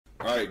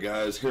Alright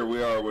guys, here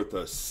we are with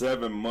a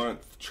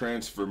 7-month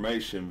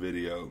transformation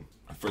video.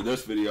 For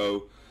this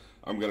video,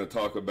 I'm going to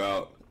talk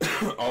about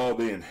all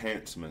the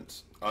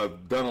enhancements.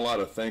 I've done a lot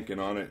of thinking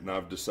on it, and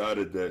I've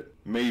decided that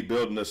me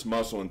building this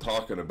muscle and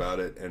talking about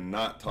it and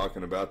not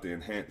talking about the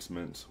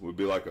enhancements would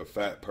be like a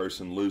fat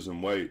person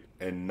losing weight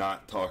and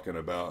not talking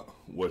about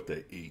what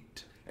they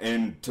eat.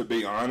 And to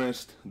be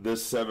honest,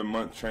 this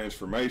 7-month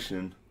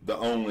transformation, the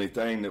only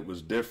thing that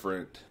was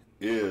different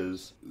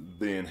is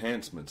the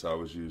enhancements I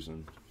was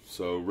using.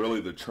 So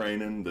really the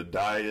training, the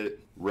diet,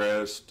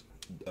 rest,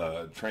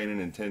 training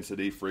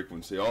intensity,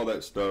 frequency, all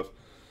that stuff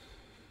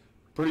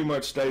pretty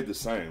much stayed the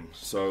same.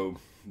 So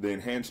the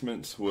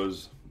enhancements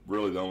was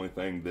really the only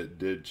thing that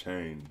did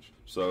change.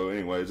 So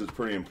anyways, it's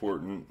pretty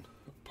important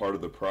part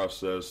of the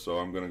process, so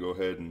I'm going to go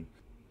ahead and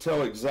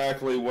tell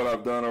exactly what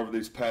I've done over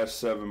these past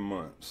 7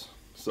 months.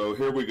 So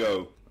here we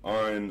go.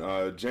 On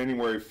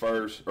January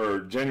 1st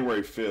or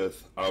January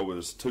 5th, I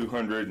was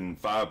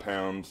 205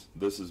 pounds.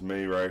 This is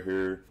me right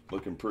here,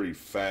 looking pretty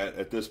fat.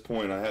 At this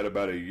point, I had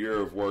about a year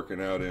of working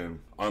out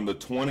in. On the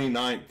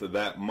 29th of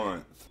that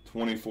month,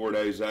 24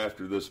 days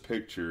after this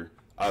picture,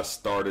 I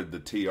started the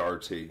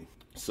TRT.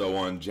 So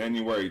on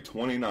January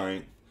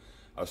 29th,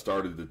 I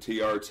started the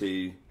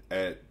TRT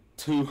at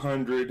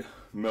 200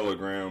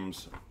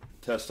 milligrams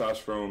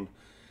testosterone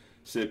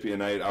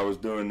cypionate. I was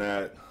doing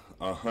that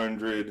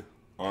 100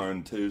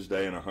 on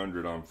Tuesday and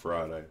 100 on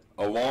Friday.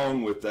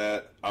 Along with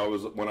that,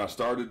 when I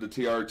started the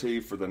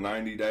TRT for the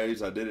 90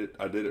 days, I did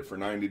it for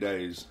 90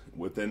 days.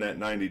 Within that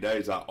 90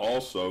 days, I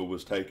also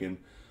was taking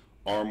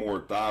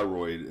Armour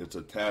Thyroid. It's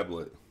a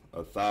tablet,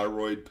 a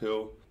thyroid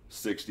pill,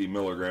 60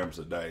 milligrams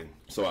a day.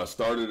 So I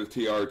started a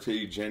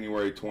TRT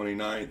January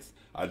 29th.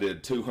 I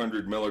did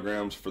 200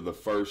 milligrams for the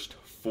first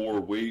 4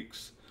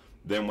 weeks.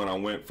 Then when I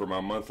went for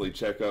my monthly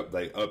checkup,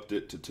 they upped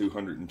it to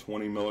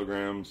 220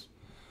 milligrams.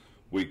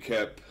 We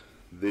kept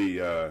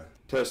the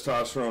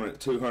testosterone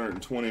at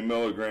 220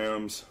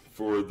 milligrams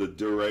for the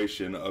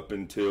duration up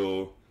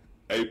until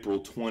April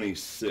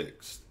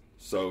 26th.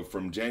 So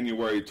from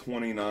January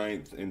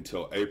 29th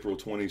until April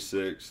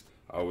 26th,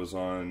 I was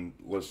on,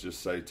 let's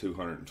just say,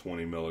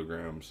 220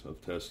 milligrams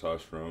of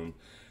testosterone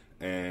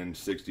and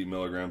 60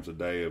 milligrams a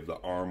day of the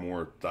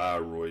Armour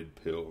Thyroid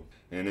pill.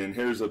 And then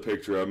here's a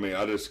picture of me.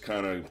 I just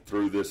kind of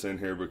threw this in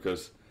here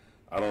because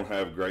I don't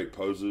have great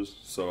poses,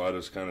 so I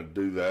just kind of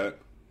do that.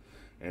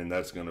 And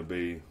that's going to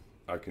be,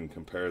 I can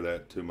compare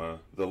that to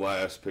the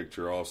last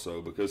picture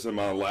also, because in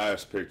my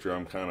last picture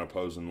I'm kind of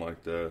posing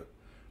like that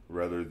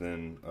rather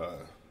than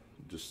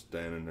just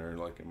standing there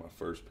like in my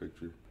first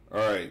picture.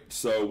 Alright,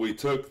 so we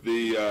took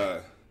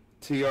the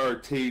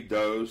TRT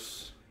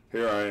dose.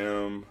 Here I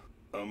am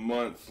a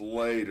month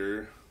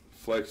later,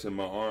 flexing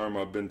my arm.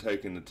 I've been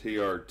taking the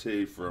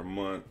TRT for a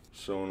month,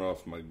 showing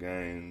off my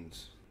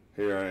gains.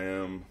 Here I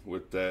am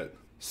with that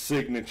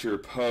signature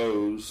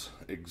pose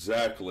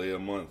exactly a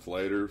month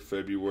later,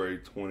 February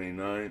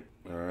 29th.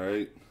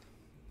 Alright,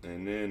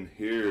 and then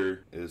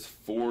here is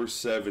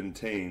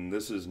 4/17.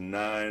 This is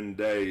 9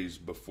 days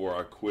before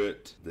I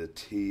quit the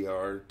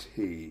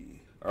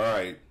TRT.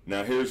 Alright,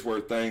 now here's where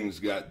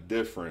things got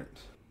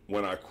different.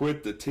 When I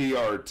quit the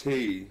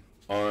TRT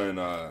on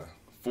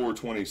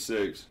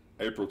 4/26,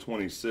 April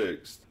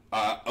 26th,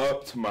 I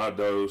upped my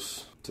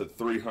dose to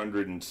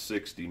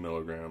 360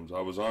 milligrams.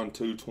 I was on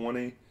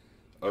 220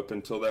 up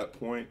until that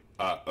point.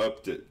 I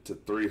upped it to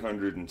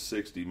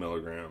 360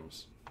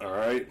 milligrams.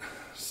 Alright,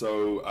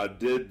 so I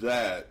did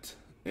that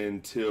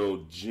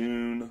until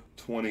June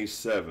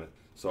 27th.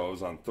 So I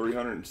was on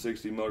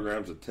 360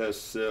 milligrams of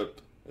test sip.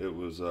 It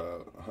was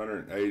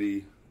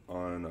 180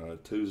 on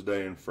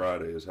Tuesday and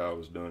Friday is how I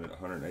was doing it.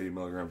 180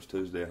 milligrams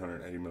Tuesday,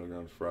 180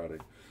 milligrams Friday.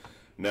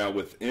 Now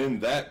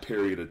within that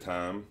period of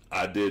time,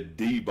 I did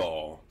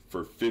D-ball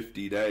for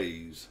 50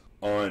 days.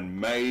 On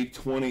May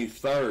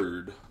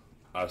 23rd,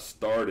 I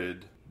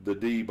started the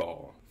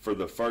D-ball. For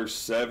the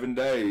first 7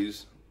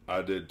 days,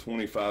 I did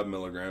 25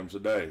 milligrams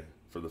a day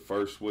for the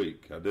first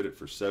week. I did it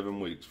for 7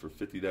 weeks, for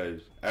 50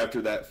 days.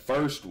 After that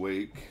first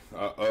week,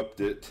 I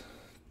upped it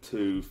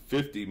to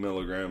 50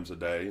 milligrams a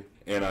day,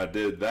 and I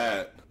did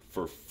that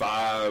for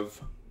 5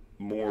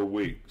 more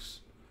weeks.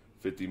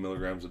 50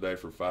 milligrams a day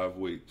for 5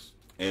 weeks.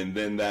 And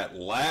then that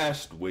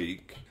last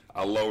week,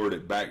 I lowered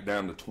it back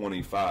down to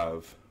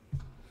 25.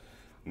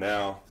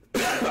 Now,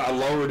 I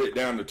lowered it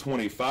down to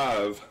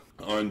 25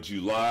 on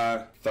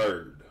July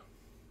 3rd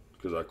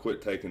because I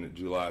quit taking it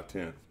July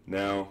 10th.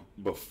 Now,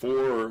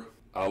 before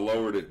I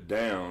lowered it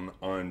down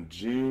on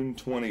June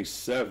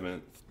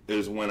 27th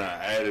is when I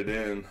added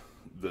in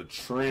the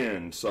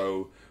trend.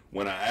 So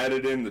when I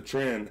added in the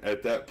trend,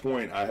 at that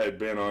point I had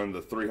been on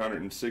the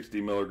 360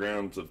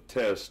 milligrams of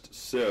test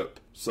sip.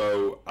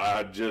 So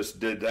I just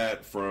did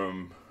that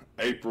from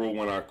April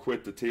when I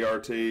quit the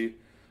TRT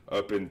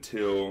up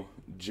until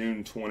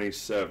June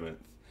 27th.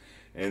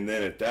 And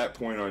then at that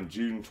point on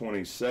June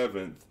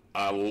 27th,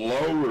 I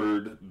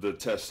lowered the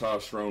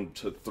testosterone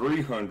to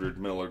 300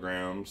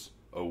 milligrams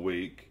a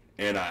week,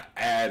 and I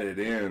added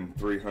in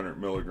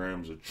 300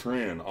 milligrams of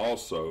tren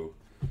also.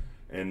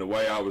 And the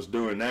way I was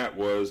doing that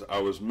was I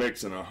was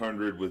mixing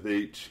 100 with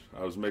each.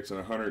 I was mixing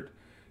 100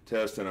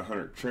 test and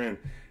 100 tren.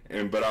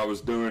 But I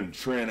was doing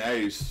tren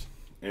ace,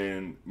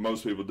 and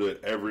most people do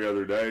it every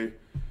other day.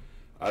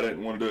 I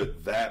didn't want to do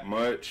it that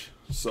much,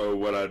 so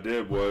what I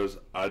did was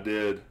I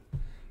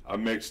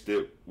mixed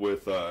it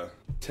with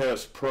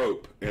test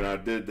prop, and I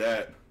did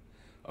that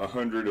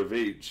 100 of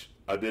each.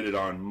 I did it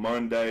on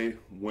Monday,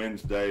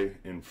 Wednesday,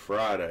 and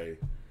Friday.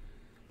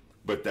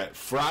 But that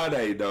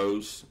Friday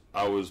dose,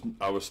 I was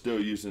still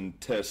using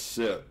test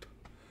sip,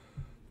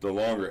 the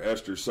longer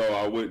ester, so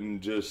I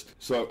wouldn't just,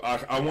 so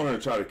I wanted to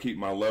try to keep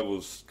my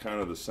levels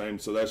kind of the same,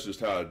 so that's just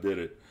how I did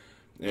it.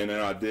 And then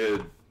I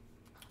did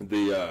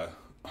the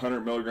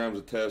 100 milligrams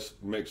of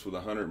test mixed with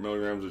 100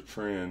 milligrams of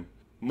tren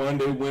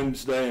Monday,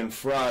 Wednesday, and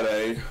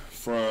Friday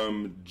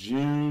from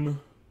June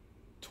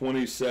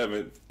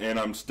 27th, and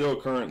I'm still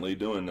currently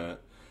doing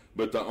that.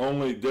 But the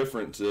only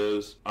difference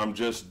is I'm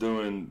just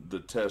doing the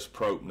test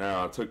prop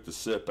now. I took the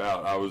sip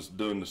out. I was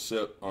doing the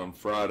sip on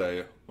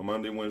Friday,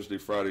 Monday, Wednesday,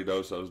 Friday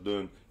dose. I was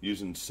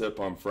using sip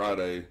on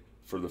Friday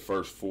for the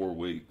first 4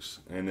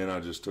 weeks, and then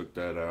I just took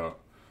that out.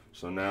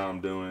 So now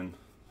I'm doing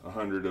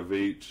 100 of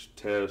each,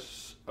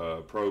 test,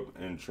 prop,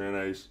 and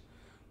tren-ace,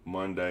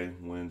 Monday,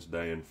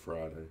 Wednesday, and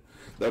Friday.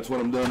 That's what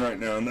I'm doing right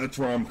now, and that's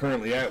where I'm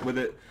currently at with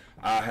it.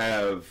 I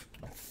have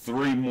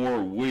 3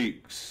 more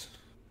weeks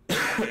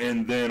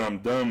and then I'm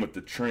done with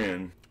the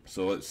tren.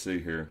 So let's see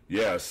here.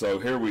 Yeah, so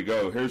here we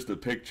go. Here's the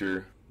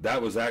picture.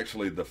 That was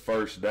actually the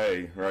first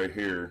day right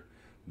here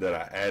that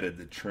I added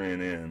the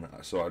tren in.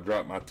 So I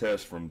dropped my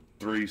test from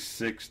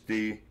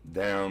 360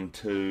 down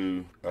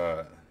to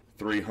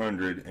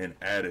 300 and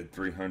added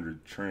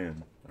 300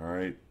 tren. All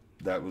right,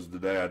 that was the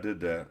day I did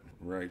that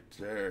right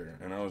there.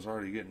 And I was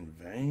already getting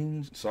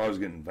veins. So I was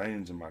getting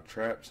veins in my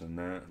traps and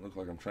that. It looked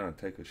like I'm trying to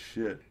take a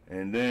shit.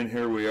 And then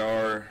here we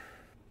are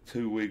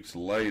 2 weeks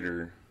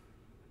later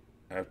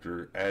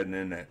after adding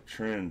in that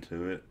tren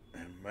to it,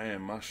 and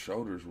man, my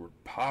shoulders were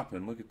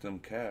popping. Look at them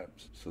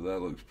caps. So that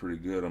looks pretty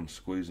good. I'm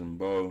squeezing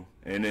bow.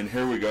 And then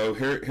here we go.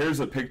 Here's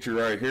a picture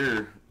right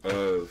here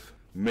of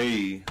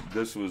me.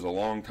 This was a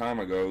long time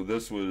ago.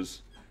 This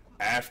was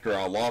after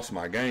I lost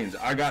my gains.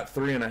 I got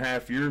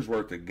 3.5 years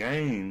worth of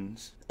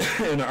gains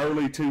in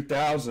early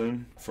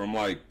 2000, from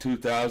like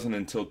 2000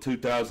 until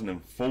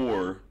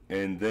 2004,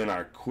 and then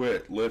I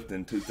quit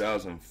lifting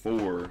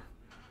 2004.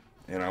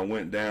 And I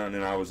went down,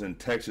 and I was in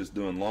Texas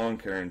doing lawn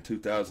care in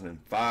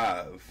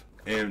 2005.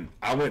 And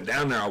I went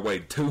down there, I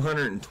weighed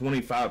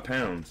 225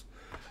 pounds.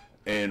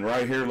 And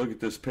right here, look at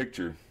this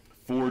picture,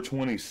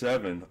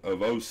 4/27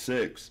 of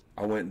 06.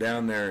 I went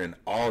down there in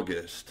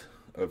August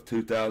of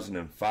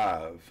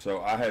 2005. So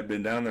I had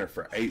been down there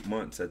for 8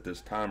 months at this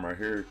time right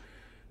here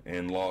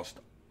and lost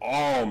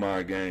all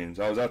my gains.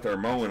 I was out there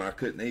mowing, I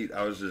couldn't eat.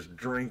 I was just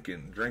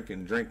drinking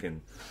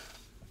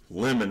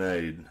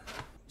lemonade.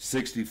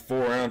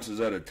 64 ounces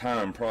at a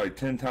time, probably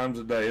 10 times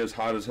a day, as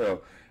hot as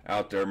hell,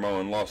 out there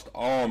mowing. Lost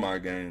all my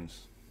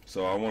gains.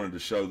 So I wanted to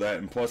show that.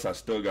 And plus I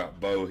still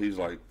got Bo. He's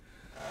like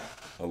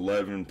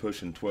 11,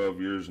 pushing 12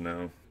 years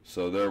now.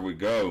 So there we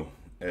go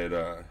at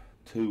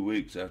 2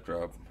 weeks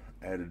after I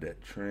added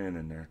that tren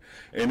in there.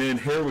 And then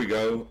here we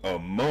go, a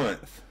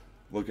month.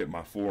 Look at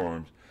my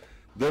forearms.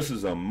 This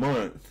is a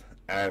month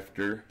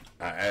after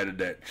I added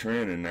that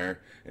tren in there.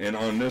 And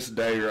on this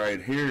day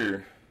right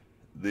here,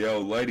 the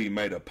old lady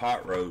made a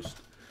pot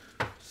roast.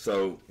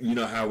 So you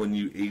know how when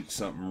you eat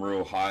something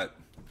real hot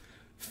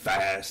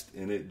fast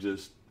and it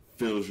just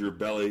fills your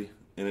belly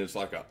and it's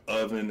like an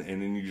oven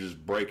and then you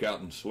just break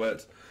out in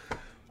sweats?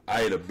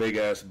 I ate a big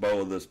ass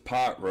bowl of this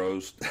pot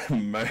roast.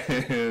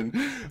 Man,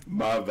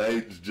 my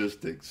veins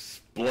just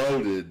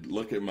exploded.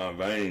 Look at my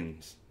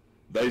veins.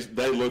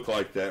 They look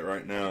like that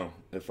right now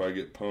if I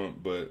get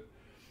pumped, but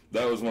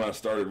that was when I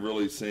started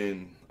really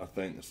seeing, I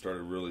think I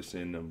started really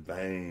seeing them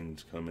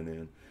veins coming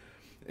in.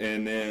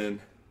 And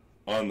then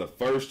on the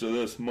first of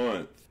this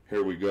month,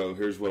 here we go.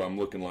 Here's what I'm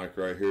looking like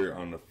right here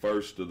on the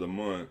first of the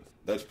month.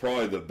 That's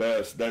probably the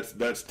best.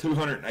 That's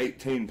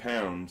 218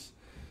 pounds.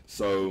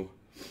 So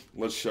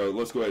let's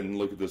go ahead and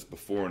look at this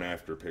before and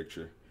after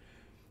picture.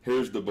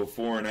 Here's the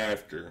before and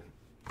after.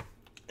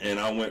 And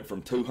I went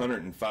from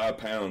 205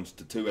 pounds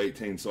to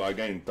 218. So I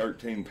gained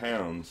 13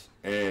 pounds.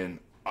 And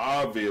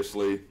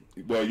obviously,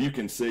 well, you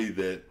can see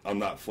that I'm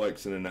not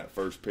flexing in that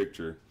first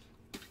picture.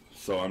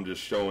 So I'm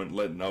just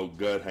letting the old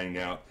gut hang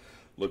out,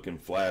 looking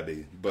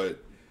flabby. But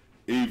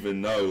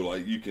even though,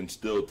 like, you can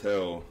still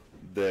tell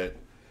that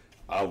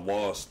I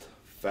lost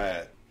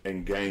fat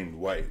and gained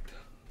weight.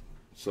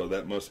 So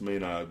that must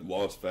mean I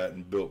lost fat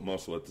and built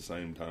muscle at the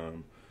same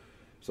time.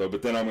 So,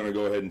 but then I'm going to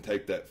go ahead and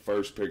take that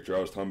first picture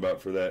I was talking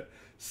about for that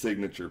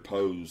signature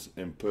pose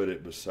and put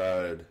it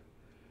beside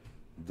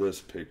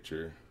this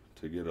picture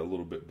to get a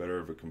little bit better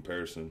of a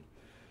comparison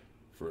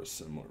for a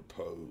similar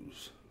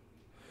pose.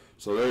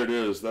 So there it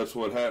is. That's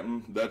what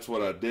happened. That's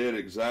what I did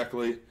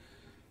exactly.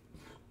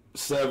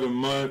 7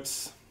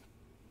 months,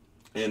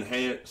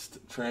 enhanced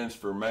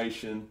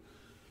transformation,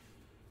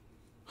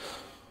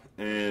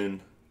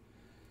 and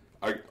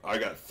I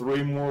got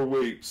 3 more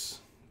weeks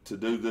to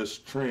do this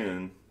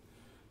trend,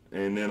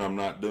 and then I'm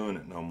not doing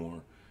it no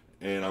more.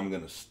 And I'm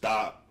going to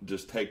stop,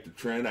 just take the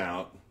trend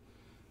out,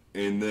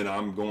 and then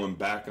I'm going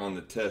back on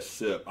the test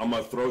sip. I'm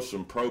going to throw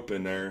some prop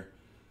in there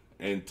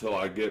until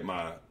I get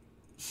my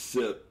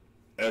sip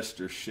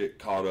ester shit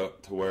caught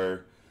up to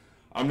where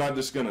I'm not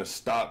just going to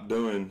stop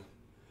doing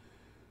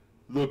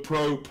the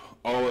prop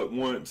all at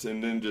once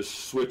and then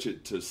just switch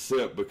it to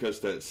sip, because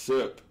that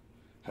sip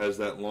has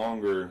that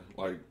longer,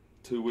 like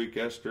 2-week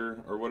ester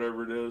or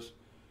whatever it is.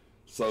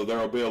 So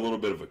there'll be a little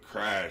bit of a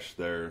crash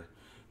there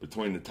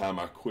between the time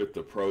I quit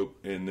the prop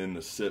and then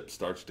the sip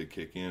starts to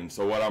kick in.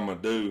 So what I'm going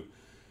to do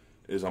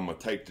is I'm going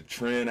to take the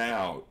trend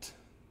out,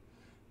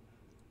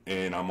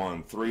 and I'm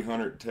on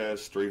 300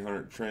 tests,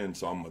 300 trend,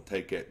 so I'm going to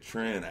take that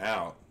trend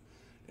out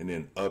and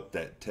then up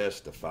that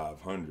test to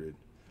 500.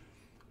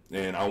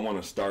 And I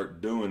want to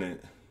start doing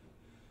it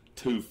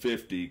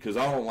 250, because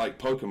I don't like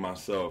poking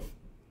myself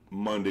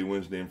Monday,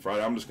 Wednesday, and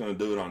Friday. I'm just going to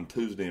do it on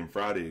Tuesday and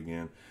Friday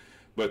again.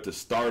 But to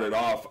start it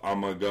off,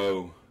 I'm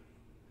going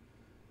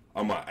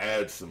to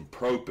add some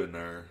prop in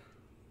there.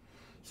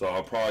 So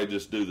I'll probably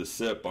just do the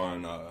sip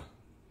on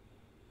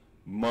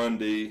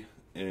Monday,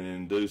 and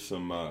then do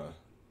some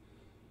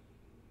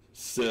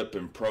sip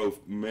and prop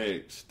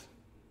mixed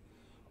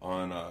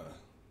on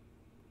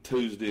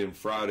Tuesday and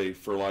Friday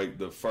for like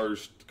the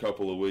first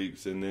couple of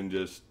weeks, and then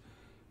just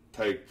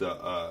take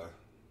the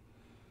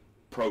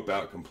prop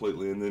out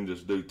completely, and then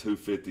just do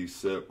 250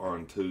 sip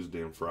on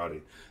Tuesday and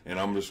Friday. And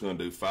I'm just going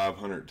to do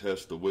 500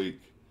 tests a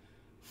week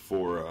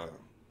for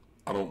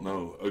I don't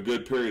know, a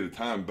good period of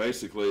time.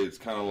 Basically, it's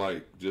kind of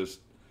like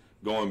just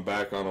going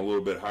back on a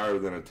little bit higher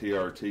than a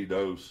TRT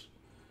dose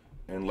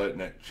and letting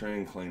that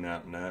trend clean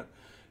out and that.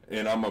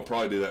 And I'm going to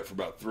probably do that for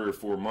about 3 or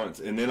 4 months.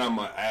 And then I'm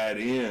going to add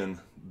in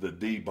the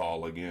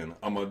D-ball again.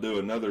 I'm going to do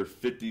another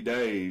 50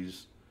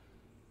 days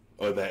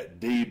of that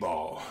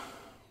D-ball.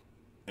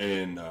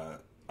 And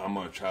I'm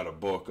going to try to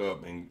bulk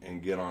up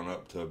and get on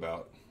up to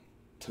about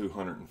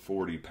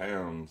 240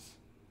 pounds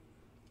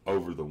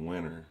over the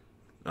winter.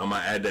 I'm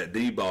going to add that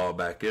D-ball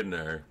back in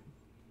there,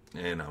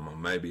 and I'm going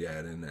to maybe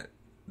add in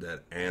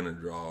that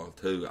Anadrol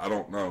too. I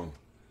don't know.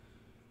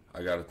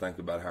 I got to think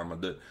about how I'm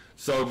going to do it.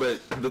 So, but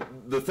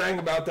the thing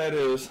about that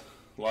is,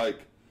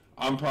 like,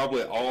 I'm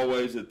probably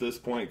always at this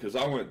point, because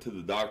I went to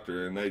the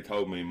doctor and they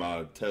told me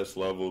my test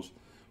levels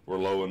were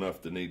low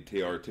enough to need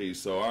TRT.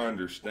 So I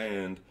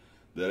understand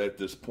that at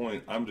this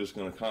point, I'm just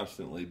going to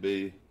constantly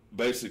be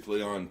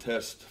basically on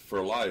test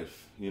for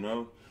life, you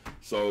know?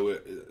 So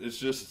it's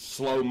just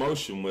slow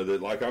motion with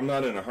it. Like, I'm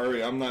not in a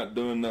hurry. I'm not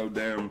doing no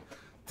damn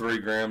 3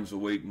 grams a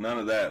week. None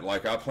of that.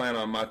 Like, I plan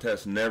on my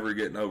test never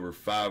getting over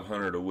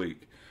 500 a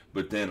week.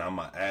 But then I'm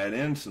going to add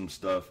in some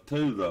stuff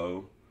too,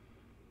 though.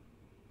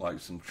 Like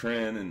some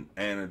Tren and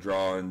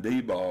Anadrol and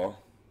D-ball.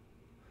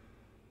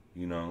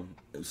 You know.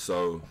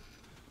 So,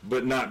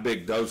 but not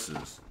big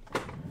doses.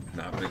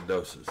 Not big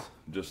doses.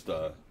 Just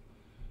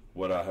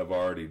what I have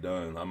already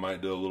done. I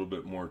might do a little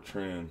bit more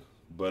Tren.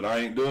 But I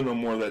ain't doing no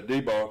more of that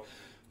D-ball,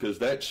 because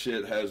that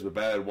shit has a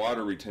bad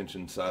water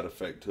retention side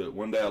effect to it.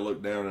 One day I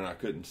looked down and I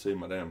couldn't see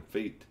my damn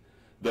feet.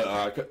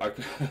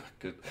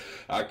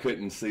 I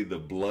couldn't see the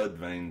blood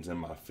veins in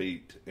my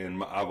feet,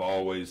 and I've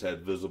always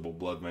had visible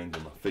blood veins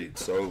in my feet,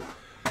 so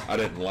I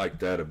didn't like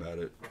that about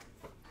it.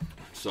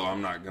 So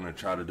I'm not going to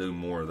try to do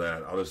more of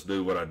that. I'll just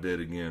do what I did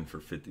again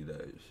for 50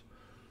 days.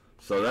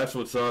 So that's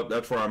what's up.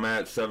 That's where I'm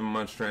at. 7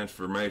 months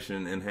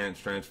transformation,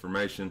 enhanced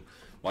transformation.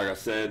 Like I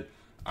said,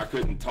 I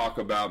couldn't talk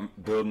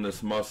about building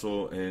this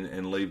muscle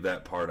and leave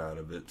that part out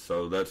of it.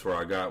 So that's where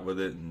I got with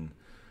it, and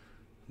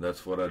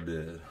that's what I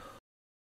did.